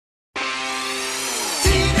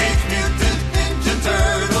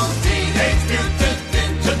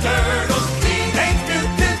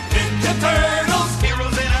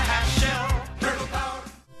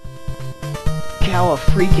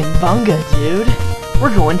Cowabunga bunga, dude!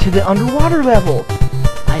 We're going to the underwater level!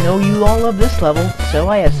 I know you all love this level, so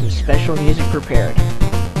I have some special music prepared.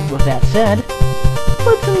 With that said,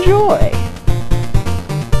 let's enjoy!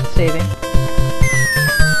 Saving.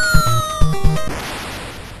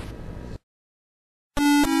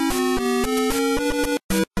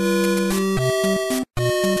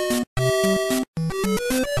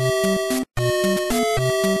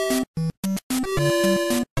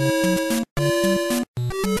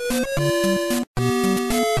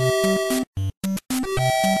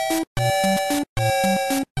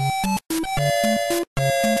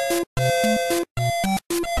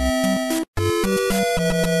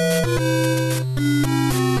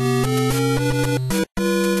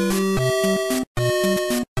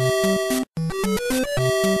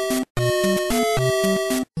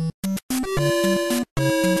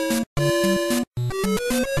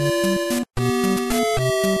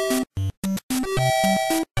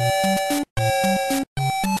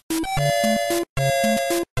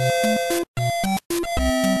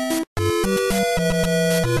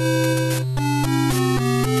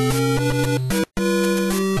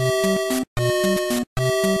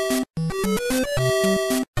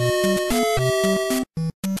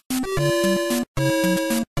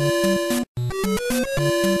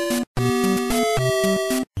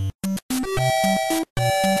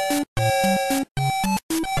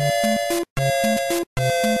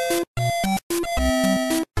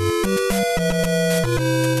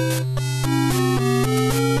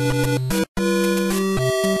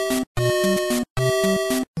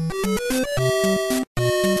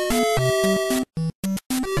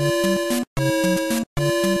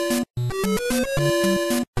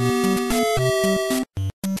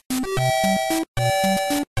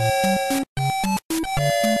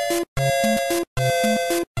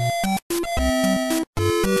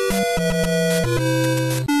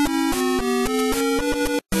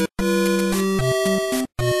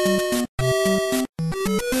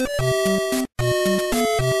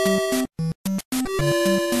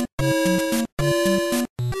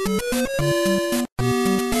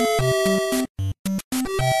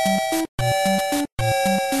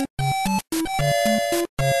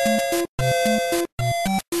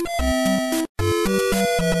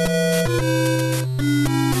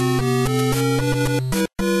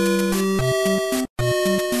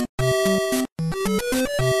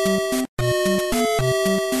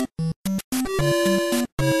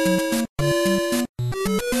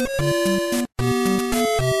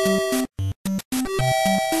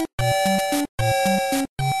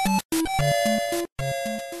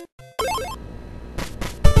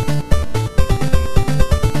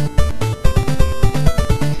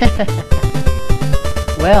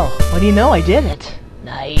 Well, what do you know, I did it.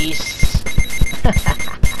 Nice.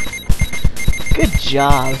 Good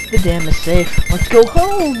job. The dam is safe. Let's go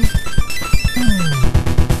home.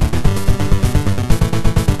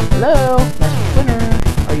 Hello, Master Splinter.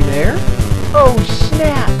 Are you there? Oh,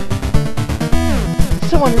 snap!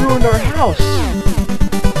 Someone ruined our house.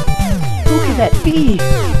 Who could that be?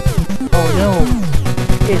 Oh no.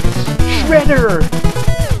 It's Shredder.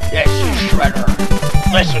 Yes, Shredder.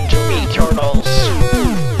 Listen to me, turtles.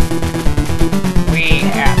 We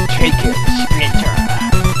have taken Splinter.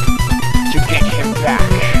 To get him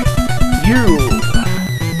back, you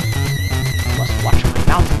must watch my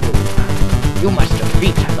mouth move. You must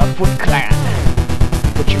defeat the Foot Clan.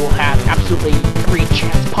 But you will have absolutely every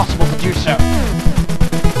chance possible to do so.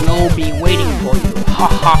 We'll be waiting for you. Ha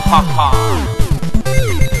ha ha ha.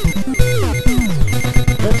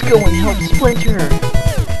 Let's go and help Splinter.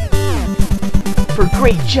 For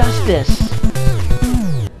great justice!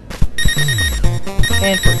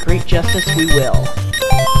 And for great justice we will.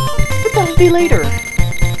 But that'll be later.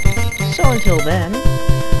 So until then,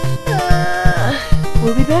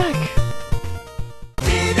 we'll be back.